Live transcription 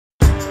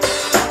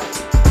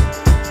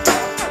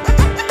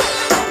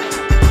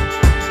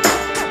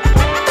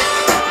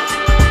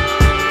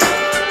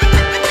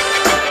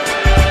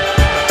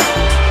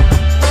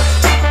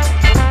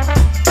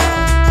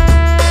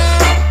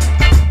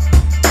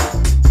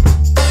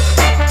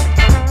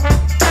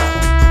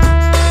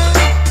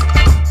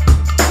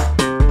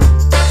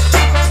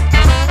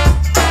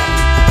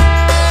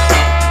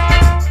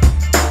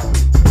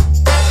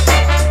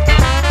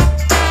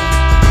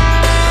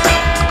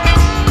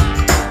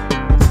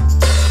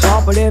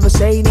Papa never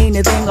say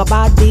anything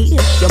about this.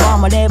 Your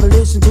mama never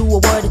listened to a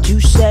word that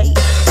you say.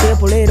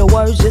 Simple little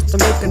words just to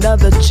make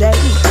another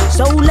change.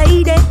 So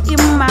lady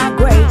in my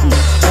grave,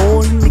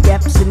 holding the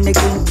gaps and they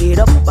can't get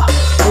up,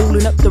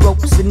 holding up the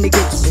ropes and they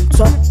get so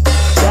tough.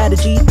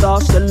 Strategy,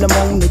 thoughts till I'm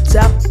on the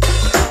top.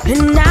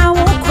 And I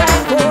won't cry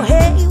for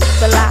help.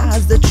 The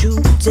lies, the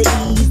truth to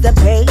ease the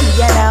pain.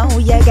 You know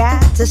you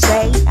got to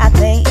say, I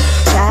think.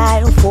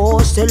 Child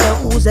forced to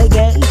lose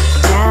again.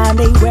 Now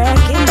they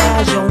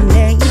recognize your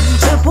name.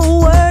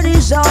 Simple word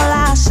is all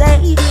I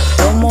say.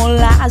 No more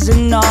lies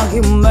and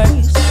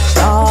arguments.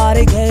 Start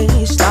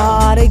again,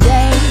 start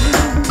again.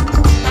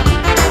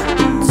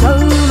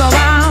 Turn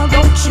around,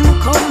 don't you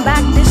come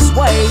back this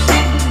way.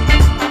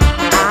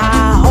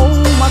 I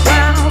hold my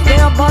ground,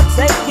 never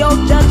take your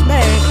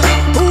judgment.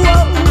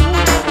 Whoa,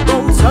 go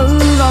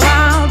turn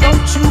around,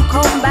 don't you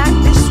come back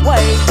this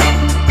way.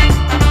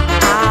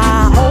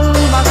 I hold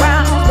my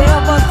ground,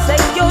 never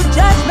take your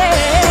judgment.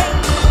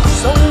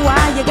 So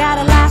why you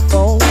gotta lie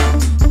for?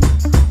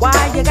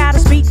 Why you gotta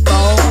speak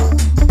for?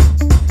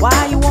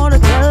 Why you wanna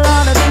tell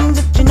all the things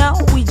that you know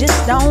we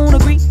just don't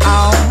agree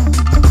on?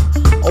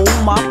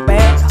 Oh my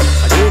bad,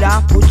 did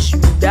I put you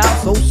down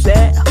so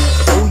sad?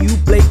 So you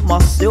blame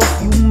myself,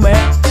 you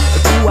mad?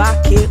 Do I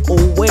care?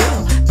 Oh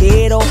well,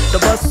 get off the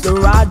bus and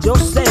ride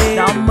yourself.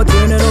 I'ma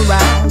turn it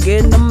around,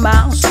 get them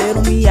out,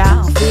 settle me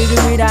out,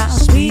 figure it out.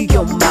 Speak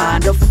your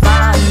mind to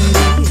find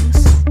me.